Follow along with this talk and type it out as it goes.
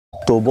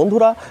তো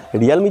বন্ধুরা,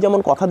 রিয়েলমি যেমন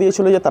কথা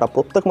দিয়েছিল যে তারা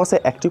প্রত্যেক মাসে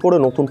একটি করে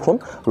নতুন ফোন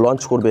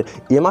লঞ্চ করবে,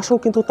 এ মাসেও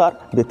কিন্তু তার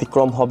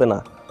ব্যতিক্রম হবে না।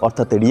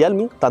 অর্থাৎ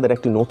রিয়েলমি তাদের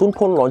একটি নতুন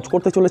ফোন লঞ্চ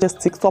করতে চলেছে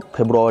 6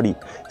 ফেব্রুয়ারি।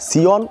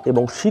 সিওন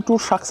এবং C2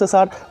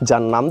 সাকসেসার,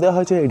 যার নাম দেওয়া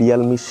হয়েছে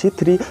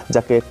RealmeC3,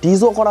 যাকে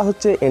টিজও করা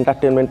হচ্ছে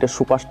এন্টারটেনমেন্টের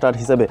সুপারস্টার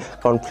হিসেবে।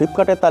 কারণ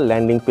ফ্লিপকার্টে তার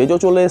ল্যান্ডিং পেজও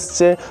চলে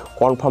এসছে,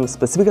 কনফার্ম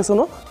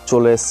স্পেসিফিকেশনও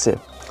চলে এসছে।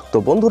 তো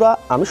বন্ধুরা,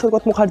 আমি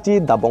সৈকত মুখার্জি,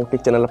 দ্য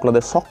বংটেক চ্যানেল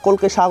আপনাদের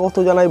সকলকে স্বাগত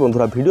জানাই।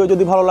 বন্ধুরা, ভিডিও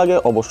যদি ভালো লাগে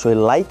অবশ্যই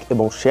লাইক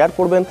এবং শেয়ার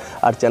করবেন,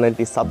 আর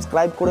চ্যানেলটি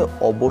সাবস্ক্রাইব করে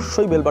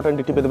অবশ্যই বেল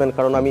বাটনটি টিপে দেবেন,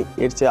 কারণ আমি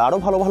এর চেয়ে আরও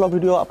ভালো ভালো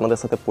ভিডিও আপনাদের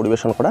সাথে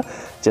পরিবেশন করার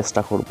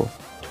চেষ্টা করব।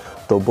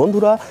 তো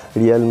বন্ধুরা,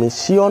 রিয়েলমি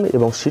সিওন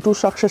এবং C2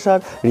 সাকসেসার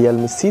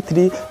RealmeC3,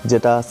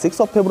 যেটা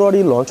 6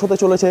 ফেব্রুয়ারি লঞ্চ হতে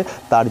চলেছে,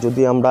 তার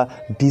যদি আমরা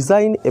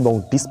ডিজাইন এবং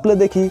ডিসপ্লে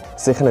দেখি,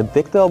 সেখানে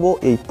দেখতে পাবো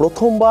এই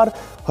প্রথমবার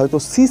হয়তো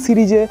সি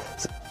সিরিজে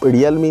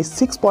রিয়েলমি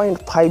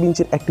 6.5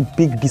 ইঞ্চের একটি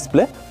বিগ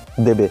ডিসপ্লে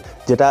দেবে,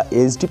 যেটা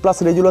HD+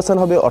 রেজুলেশন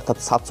হবে, অর্থাৎ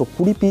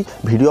 720p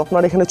ভিডিও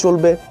আপনার এখানে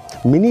চলবে।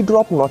 মিনি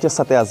ড্রপ নচের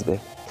সাথে আসবে,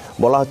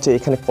 বলা হচ্ছে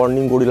এখানে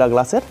কর্নিং গরিলা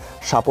গ্লাসের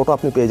সাপোর্টও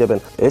আপনি পেয়ে যাবেন।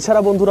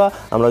 এছাড়া বন্ধুরা,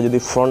 আমরা যদি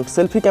ফ্রন্ট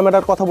সেলফি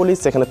ক্যামেরার কথা বলি,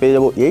 সেখানে পেয়ে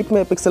যাবো 8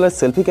 মেগাপিক্সেলের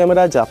সেলফি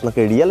ক্যামেরা, যা আপনাকে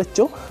রিয়েলের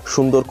চেয়েও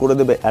সুন্দর করে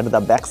দেবে। অ্যাট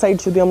দ্য ব্যাক সাইড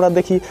যদি আমরা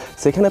দেখি,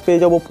 সেখানে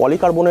পেয়ে যাবো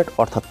পলিকার্বনেট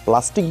অর্থাৎ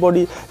প্লাস্টিক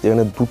বডি,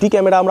 যেখানে দুটি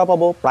ক্যামেরা আমরা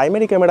পাবো।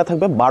 প্রাইমারি ক্যামেরা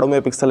থাকবে 12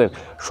 মেগাপিক্সেলের,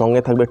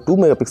 সঙ্গে থাকবে 2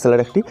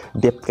 মেগাপিক্সেলের একটি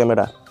ডেপথ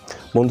ক্যামেরা।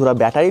 বন্ধুরা,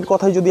 ব্যাটারির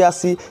কথায় যদি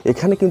আসি,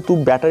 এখানে কিন্তু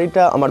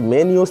ব্যাটারিটা আমার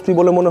মেন ইউএসপি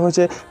বলে মনে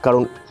হয়েছে,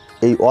 কারণ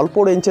এই অল্প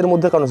রেঞ্জের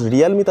মধ্যে, কারণ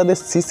রিয়েলমি তাদের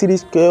সি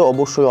সিরিজকে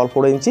অবশ্যই অল্প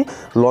রেঞ্জই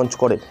লঞ্চ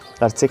করে,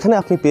 আর সেখানে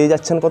আপনি পেয়ে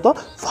যাচ্ছেন কত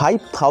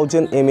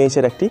 5000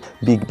 mAh একটি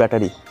বিগ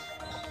ব্যাটারি।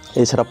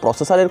 এছাড়া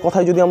প্রসেসরের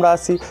কথায় যদি আমরা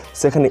আসি,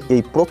 সেখানে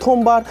এই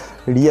প্রথমবার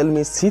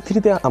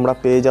RealmeC3-তে আমরা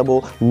পেয়ে যাব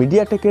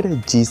মিডিয়াটেকের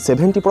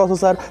G70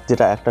 প্রসেসর,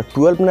 যেটা একটা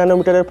 12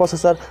 ন্যানোমিটারের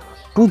প্রসেসর,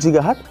 2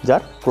 GHz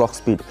যার ক্লক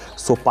স্পিড।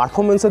 সো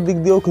পারফরমেন্সের দিক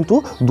দিয়েও কিন্তু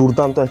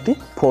দুর্দান্ত একটি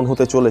ফোন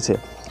হতে চলেছে,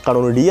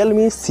 কারণ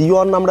রিয়েলমি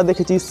C1 আমরা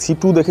দেখেছি,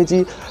 C2 দেখেছি,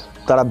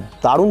 তারা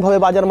দারুণভাবে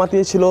বাজার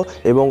মাতিয়েছিল,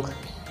 এবং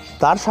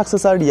তার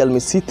সাকসেসার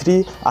RealmeC3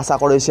 আশা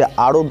করে সে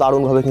আরও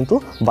দারুণভাবে কিন্তু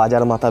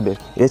বাজার মাতাবে।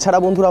 এছাড়া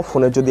বন্ধুরা,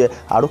 ফোনের যদি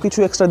আরও কিছু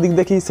এক্সট্রা দিক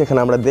দেখি, সেখানে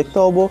আমরা দেখতে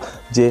পাবো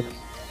যে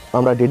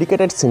আমরা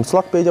ডেডিকেটেড সিম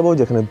স্লট পেয়ে যাবো,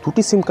 যেখানে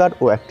 2টি সিম কার্ড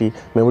ও একটি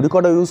মেমোরি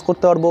কার্ডও ইউজ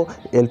করতে পারবো।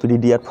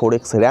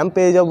 LPDDR4X র্যাম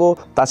পেয়ে যাবো।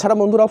 তাছাড়া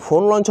বন্ধুরা,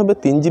 ফোন লঞ্চ হবে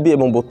 3GB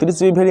এবং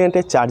 32GB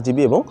ভেরিয়েন্টে, 4GB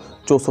এবং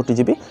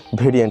 64GB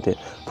ভেরিয়েন্টে।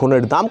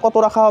 ফোনের দাম কত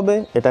রাখা হবে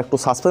এটা একটু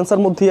সাসপেন্সের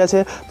মধ্যেই আছে,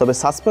 তবে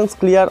সাসপেন্স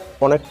ক্লিয়ার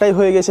অনেকটাই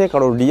হয়ে গেছে,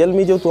 কারণ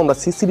রিয়েলমি যেহেতু আমরা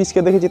সি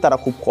সিরিজকে দেখেছি তারা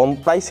খুব কম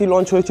প্রাইসই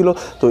লঞ্চ হয়েছিল,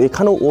 তো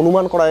এখানেও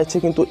অনুমান করা যাচ্ছে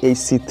কিন্তু এই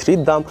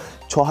C3-র দাম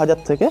 6000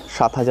 থেকে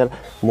 7000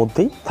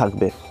 মধ্যেই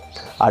থাকবে।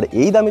 আর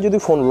এই দামে যদি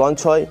ফোন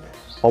লঞ্চ হয়,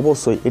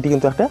 অবশ্যই এটি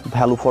কিন্তু একটা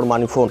ভ্যালু ফর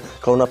মানি ফোন,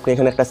 কারণ আপনি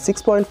এখানে একটা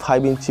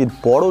 6.5 ইঞ্চির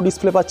বড়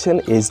ডিসপ্লে পাচ্ছেন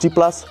HD+,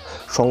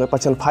 সঙ্গে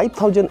পাচ্ছেন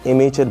 5000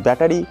 mAh এর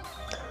ব্যাটারি,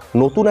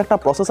 নতুন একটা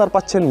প্রসেসর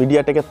পাচ্ছেন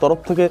মিডিয়াটেকের তরফ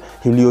থেকে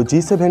Helio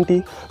G70।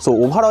 সো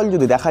ওভারঅল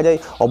যদি দেখা যায়,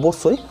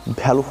 অবশ্যই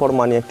ভ্যালু ফর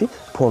মানি একটি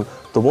ফোন।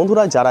 তো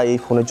বন্ধুরা, যারা এই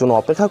ফোনের জন্য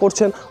অপেক্ষা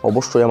করছেন,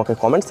 অবশ্যই আমাকে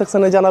কমেন্ট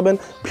সেকশানে জানাবেন।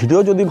 ভিডিও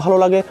যদি ভালো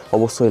লাগে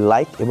অবশ্যই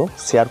লাইক এবং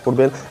শেয়ার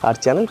করবেন, আর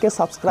চ্যানেলকে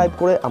সাবস্ক্রাইব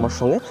করে আমার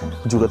সঙ্গে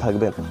জুড়ে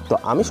থাকবেন। তো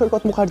আমি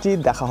সৈকত মুখার্জি,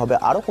 দেখা হবে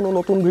আরও কোনো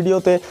নতুন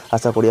ভিডিওতে।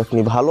 আশা করি আপনি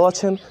ভালো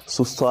আছেন,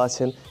 সুস্থ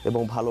আছেন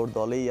এবং ভালোর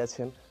দলেই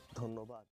আছেন। ধন্যবাদ।